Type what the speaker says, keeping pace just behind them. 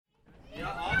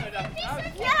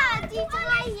Ja, die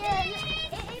Dreien.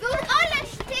 Wo alle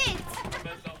steht.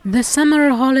 The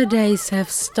summer holidays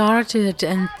have started,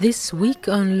 and this week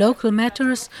on Local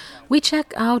Matters we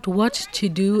check out what to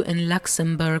do in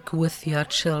Luxembourg with your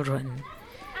children.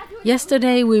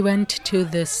 Yesterday we went to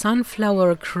the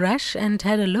Sunflower Crèche and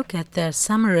had a look at their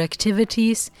summer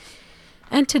activities.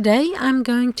 And today I'm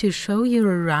going to show you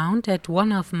around at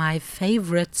one of my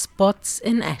favorite spots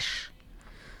in Esch.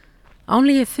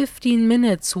 Only a 15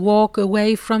 minutes walk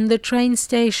away from the train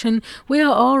station, we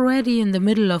are already in the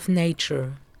middle of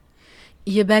nature.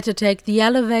 You better take the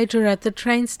elevator at the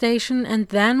train station and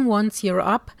then, once you're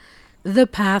up, the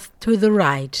path to the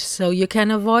right, so you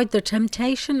can avoid the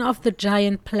temptation of the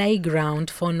giant playground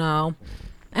for now,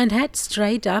 and head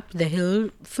straight up the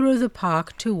hill through the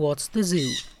park towards the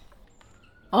zoo.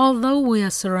 Although we are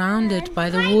surrounded by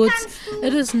the woods,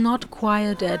 it is not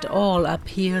quiet at all up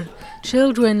here.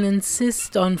 Children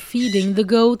insist on feeding the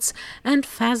goats, and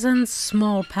pheasants,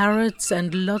 small parrots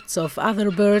and lots of other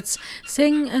birds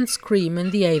sing and scream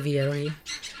in the aviary.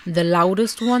 The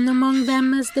loudest one among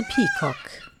them is the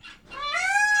peacock.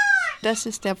 Das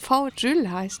ist der Pfau, Jules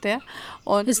heißt der.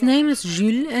 Und His name is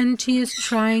Jules, and he is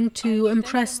trying to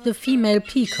impress the female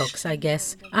peacocks, I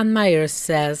guess, Anne Myers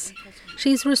says.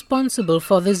 She's responsible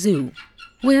for the zoo.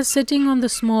 We are sitting on the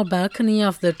small balcony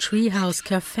of the Treehouse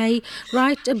Cafe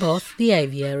right above the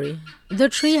aviary. The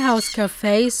Treehouse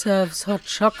Cafe serves hot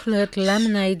chocolate,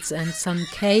 lemonades and some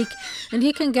cake, and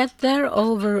you can get there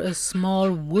over a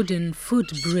small wooden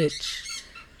footbridge.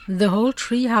 The whole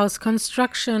treehouse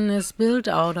construction is built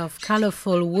out of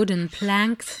colorful wooden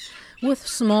planks with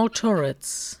small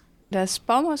turrets. das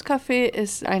Baumhauscafé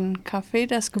ist ein Café,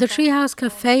 das The Treehouse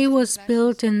Cafe was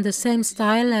built in the same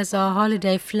style as our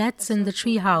holiday flats in the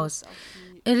treehouse.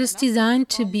 It is designed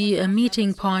to be a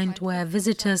meeting point where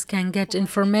visitors can get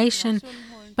information,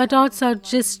 but also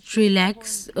just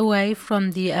relax away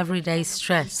from the everyday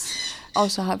stress.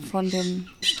 außerhalb von dem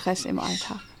Stress im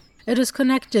Alltag. It is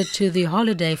connected to the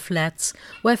holiday flats,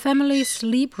 where families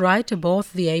sleep right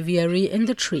above the aviary in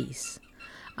the trees.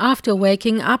 After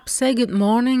waking up, say good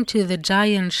morning to the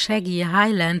giant shaggy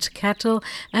Highland cattle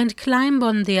and climb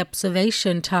on the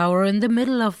observation tower in the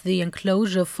middle of the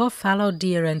enclosure for fallow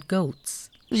deer and goats.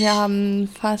 Wir haben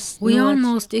fast We nur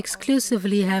almost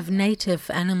exclusively have native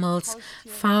animals,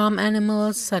 farm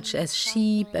animals such as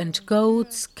sheep and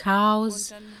goats,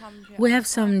 cows. We have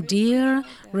some deer,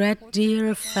 red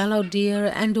deer, fallow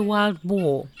deer and a wild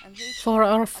boar. For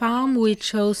our farm we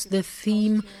chose the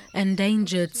theme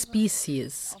endangered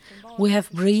species. We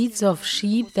have breeds of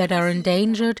sheep that are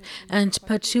endangered and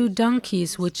Patu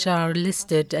donkeys which are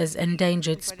listed as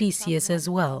endangered species as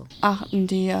well. Arten,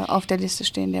 die auf der Liste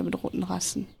stehen der bedrohten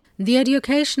Rassen. The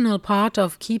educational part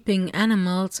of keeping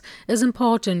animals is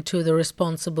important to the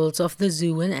responsibles of the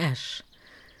zoo in Esch.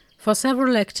 For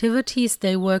several activities,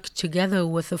 they work together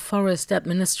with the forest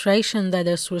administration that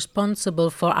is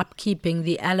responsible for upkeeping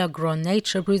the Allergron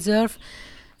Nature Preserve,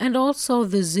 and also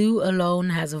the zoo alone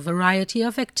has a variety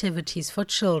of activities for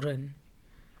children.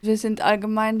 Wir sind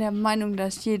allgemein der Meinung,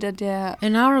 dass jeder, der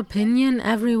In our opinion,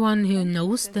 everyone who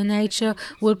knows the nature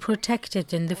will protect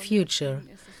it in the future.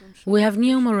 We have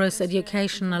numerous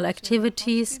educational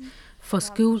activities, for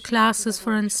school classes,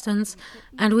 for instance,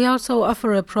 and we also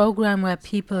offer a program where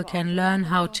people can learn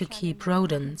how to keep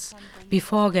rodents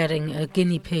before getting a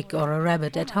guinea pig or a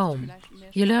rabbit at home.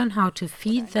 You learn how to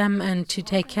feed them and to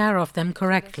take care of them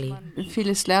correctly.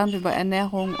 vieles lernt über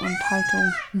Ernährung und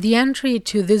Haltung. The entry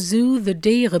to the zoo, the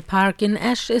Deere Park in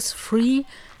Esch, is free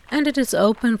and it is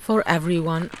open for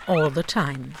everyone all the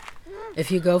time. If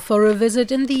you go for a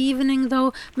visit in the evening,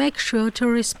 though, make sure to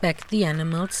respect the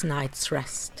animals' night's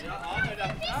rest.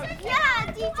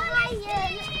 Ja, die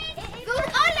Dreien.